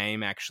the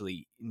game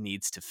actually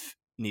needs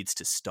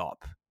to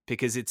stop,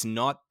 because it's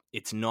not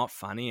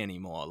funny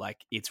anymore.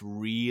 Like, it's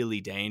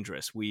really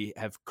dangerous. We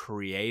have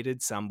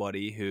created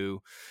somebody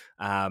who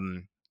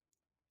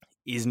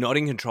is not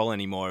in control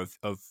anymore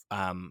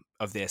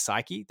of their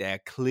psyche. They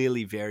are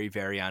clearly very,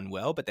 very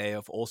unwell, but they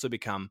have also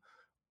become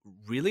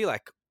really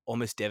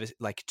almost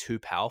too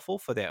powerful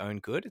for their own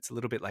good. It's a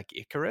little bit like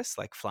Icarus,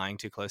 like flying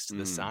too close to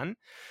the sun.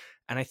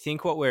 And I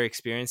think what we're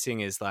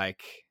experiencing is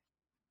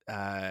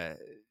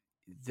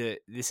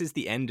this is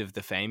the end of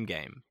the fame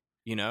game.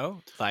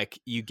 Like,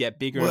 you get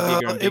bigger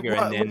and bigger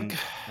and bigger,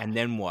 and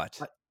then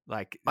what?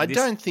 I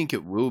don't think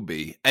it will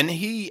be. And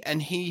he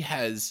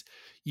has,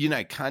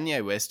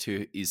 Kanye West,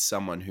 who is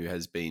someone who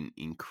has been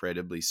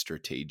incredibly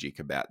strategic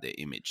about their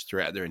image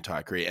throughout their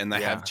entire career, and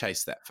they have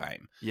chased that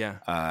fame,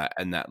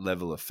 and that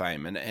level of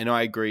fame. And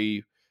I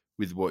agree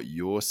with what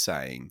you're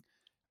saying,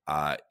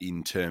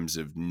 in terms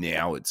of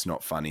now it's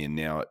not funny, and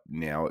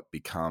now it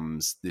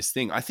becomes this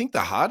thing. I think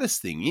the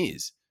hardest thing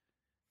is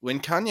when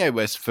Kanye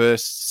West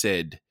first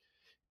said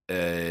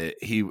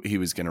he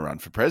was going to run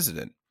for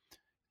president.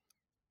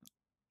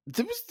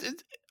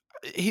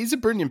 He's a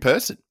brilliant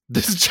person.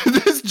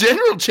 There's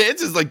general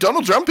chances like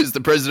Donald Trump is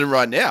the president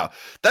right now.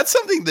 That's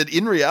something that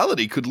in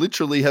reality could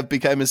literally have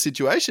become a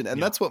situation.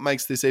 And that's what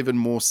makes this even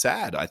more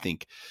sad, I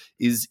think,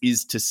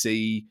 is to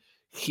see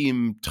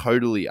him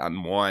totally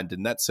unwind.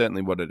 And that's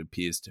certainly what it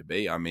appears to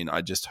be. I mean,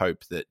 I just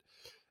hope that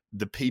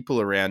the people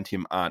around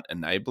him aren't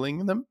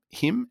enabling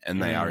him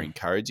and they are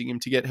encouraging him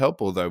to get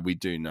help, although we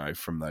do know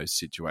from those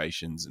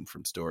situations and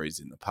from stories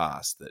in the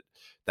past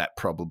that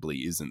probably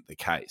isn't the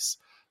case.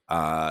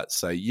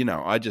 So,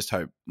 I just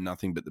hope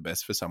nothing but the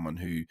best for someone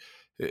who,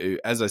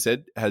 as I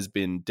said, has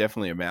been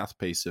definitely a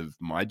mouthpiece of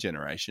my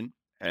generation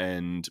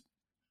and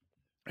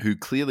who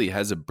clearly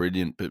has a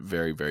brilliant but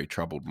very, very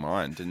troubled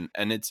mind.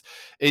 And it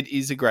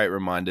is a great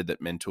reminder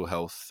that mental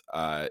health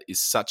is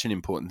such an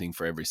important thing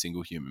for every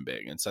single human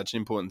being, and such an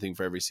important thing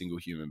for every single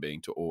human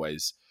being to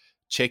always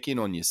check in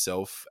on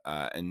yourself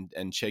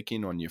and check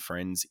in on your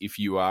friends if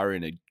you are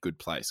in a good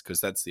place,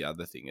 because that's the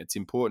other thing. It's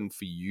important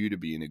for you to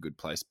be in a good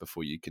place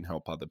before you can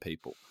help other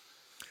people.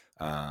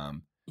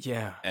 And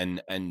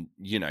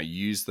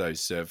use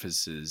those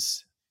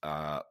services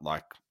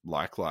like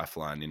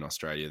Lifeline in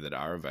Australia that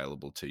are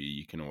available to you.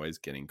 You can always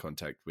get in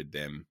contact with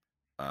them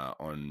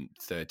on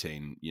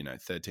 13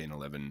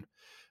 11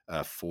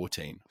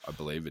 14, I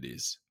believe it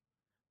is.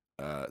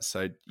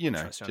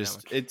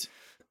 It's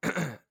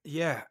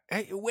yeah.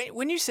 Hey,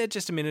 when you said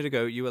just a minute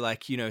ago, you were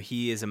like,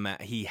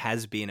 he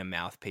has been a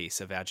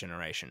mouthpiece of our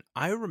generation.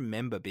 I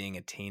remember being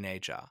a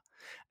teenager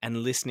and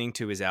listening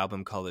to his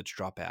album College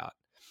Dropout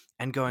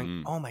and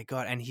going, oh my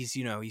God. And he's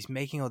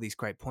making all these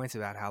great points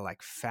about how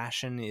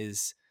fashion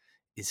is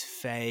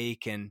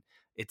fake and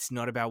it's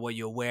not about what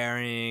you're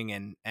wearing,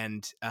 and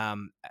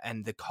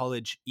the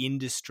college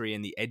industry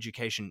and the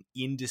education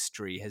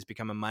industry has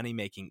become a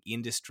money-making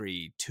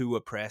industry to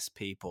oppress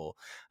people.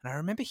 And I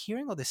remember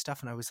hearing all this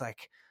stuff and I was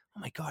like,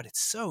 oh my God,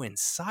 it's so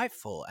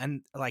insightful.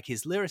 And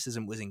his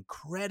lyricism was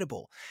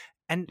incredible.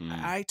 And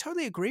I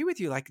totally agree with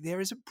you. There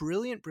is a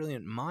brilliant,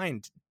 brilliant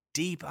mind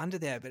deep under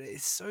there, but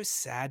it's so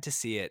sad to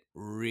see it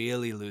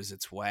really lose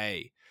its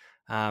way.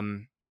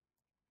 And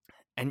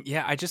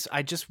yeah, I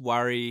just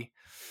worry.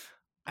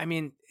 I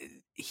mean,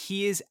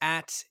 he is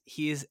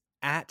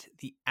at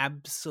the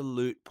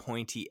absolute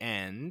pointy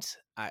end,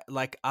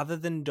 like other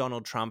than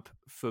Donald Trump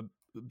for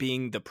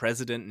being the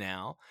president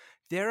now,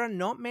 there are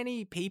not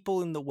many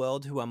people in the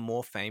world who are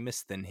more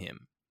famous than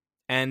him.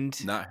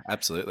 And No,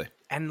 absolutely.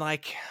 And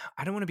like,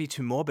 I don't want to be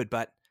too morbid,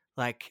 but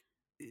like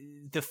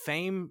the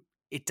fame,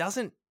 it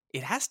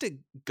has to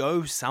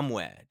go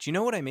somewhere. Do you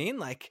know what I mean?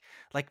 Like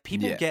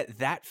people Yeah. get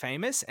that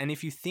famous. And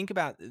if you think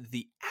about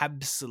the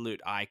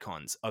absolute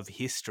icons of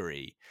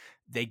history,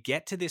 they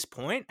get to this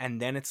point and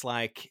then it's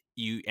like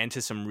you enter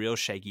some real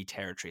shaky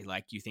territory.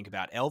 Like you think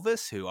about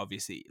Elvis, who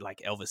obviously,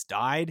 like, Elvis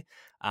died.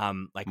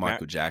 Like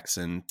Michael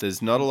Jackson.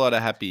 There's not a lot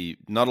of happy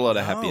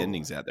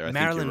endings out there. I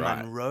Marilyn think you're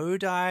right. Monroe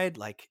died.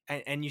 Like,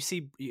 and you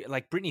see,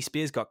 like, Britney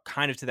Spears got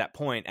kind of to that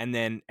point,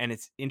 and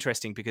it's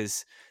interesting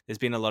because there's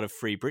been a lot of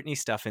Free Britney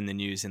stuff in the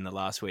news in the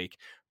last week.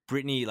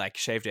 Britney like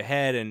shaved her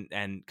head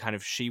and kind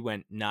of she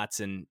went nuts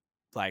and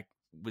like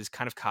was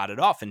kind of carted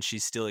off, and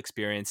she's still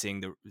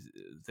experiencing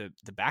the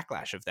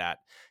backlash of that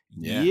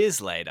years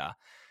later.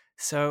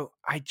 So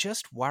I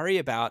just worry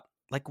about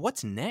like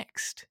what's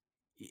next.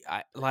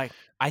 I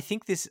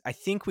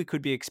think we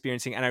could be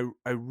experiencing, and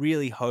I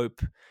really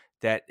hope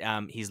that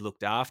he's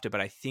looked after,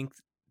 but I think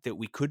that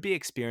we could be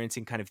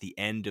experiencing kind of the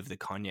end of the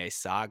Kanye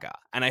saga.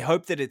 And I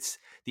hope that it's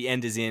the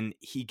end as in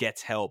he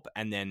gets help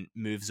and then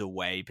moves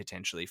away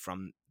potentially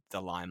from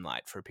the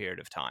limelight for a period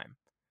of time.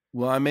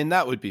 Well, I mean,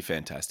 that would be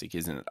fantastic,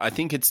 isn't it? I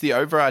think it's the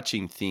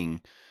overarching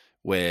thing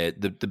where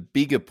the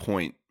bigger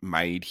point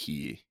made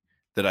here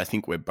that I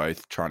think we're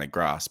both trying to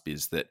grasp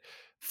is that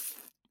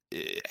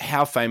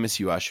how famous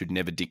you are should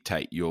never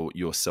dictate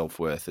your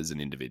self-worth as an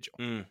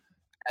individual.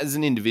 As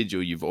an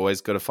individual, you've always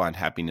got to find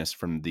happiness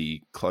from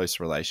the close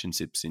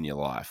relationships in your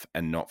life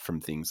and not from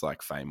things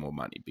like fame or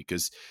money.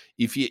 Because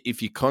if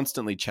you're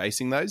constantly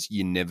chasing those,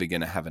 you're never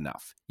going to have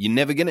enough. You're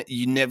never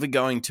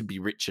going to be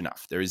rich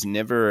enough. There is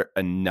never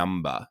a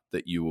number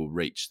that you will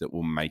reach that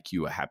will make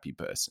you a happy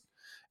person.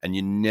 And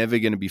you're never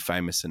going to be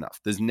famous enough.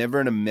 There's never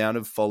an amount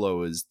of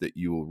followers that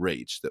you will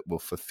reach that will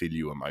fulfill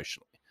you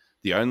emotionally.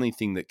 The only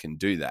thing that can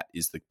do that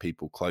is the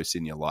people close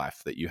in your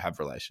life that you have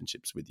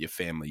relationships with, your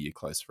family, your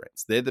close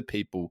friends. They're the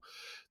people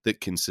that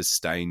can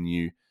sustain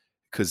you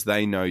because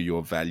they know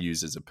your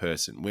values as a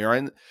person.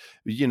 We're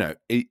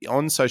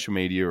on social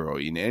media or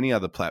in any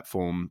other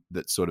platform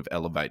that sort of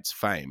elevates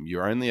fame,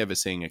 you're only ever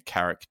seeing a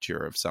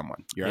caricature of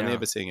someone. You're only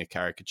ever seeing a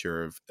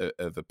caricature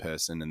of a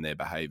person and their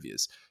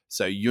behaviors.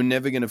 So you're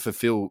never going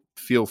to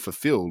feel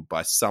fulfilled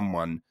by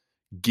someone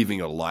giving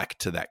a like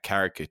to that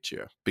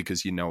caricature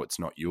because you know it's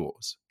not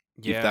yours.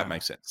 Yeah. If that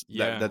makes sense.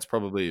 Yeah. That's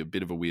probably a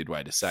bit of a weird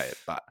way to say it,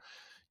 but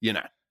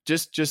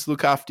just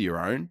look after your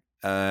own,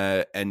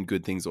 and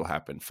good things will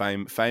happen.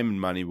 Fame and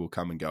money will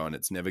come and go, and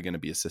it's never going to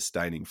be a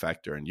sustaining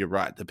factor. And you're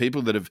right. The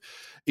people that have,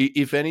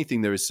 if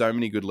anything, there is so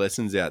many good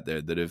lessons out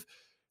there that have,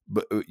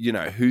 but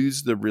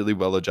who's the really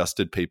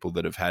well-adjusted people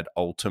that have had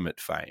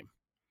ultimate fame?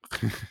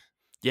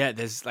 Yeah,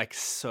 there's like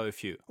so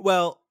few.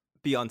 Well,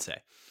 Beyonce.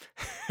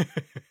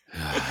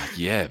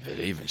 Yeah, but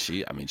even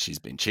she's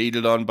been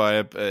cheated on by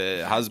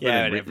a husband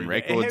and written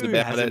records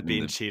about it.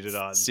 Been cheated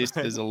on.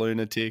 Sister's a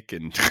lunatic,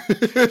 and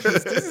this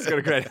is got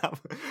a great album.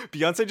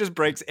 Beyonce just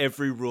breaks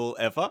every rule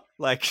ever.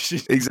 Like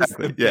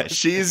exactly, yeah.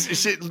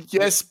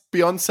 Yes,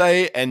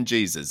 Beyonce and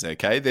Jesus.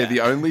 Okay, they're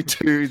the only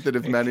two that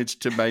have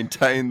managed to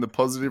maintain the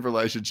positive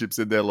relationships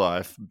in their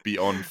life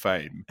beyond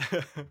fame.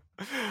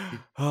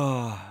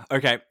 Oh,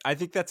 okay. I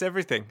think that's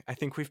everything. I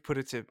think we've put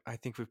it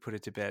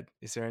to bed.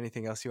 Is there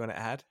anything else you want to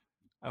add?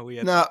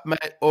 No,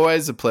 mate,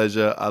 always a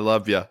pleasure. I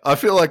love you. I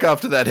feel like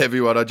after that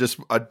heavy one, I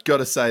got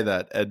to say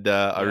that, and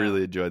I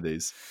really enjoy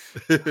these.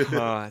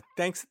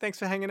 Thanks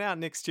for hanging out,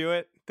 Nick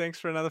Stewart. Thanks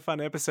for another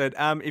fun episode.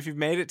 If you've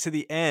made it to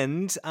the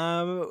end,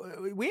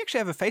 we actually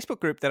have a Facebook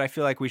group that I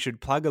feel like we should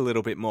plug a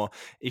little bit more.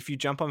 If you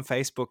jump on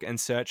Facebook and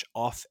search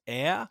Off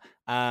Air,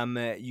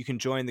 you can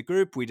join the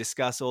group. We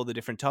discuss all the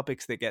different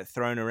topics that get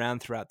thrown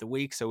around throughout the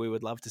week, so we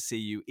would love to see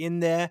you in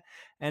there.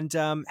 And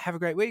have a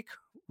great week.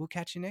 We'll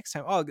catch you next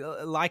time. Oh,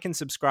 like and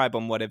subscribe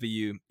on whatever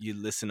you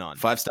listen on.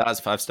 5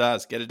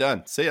 stars. Get it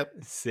done. See ya.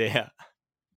 See ya.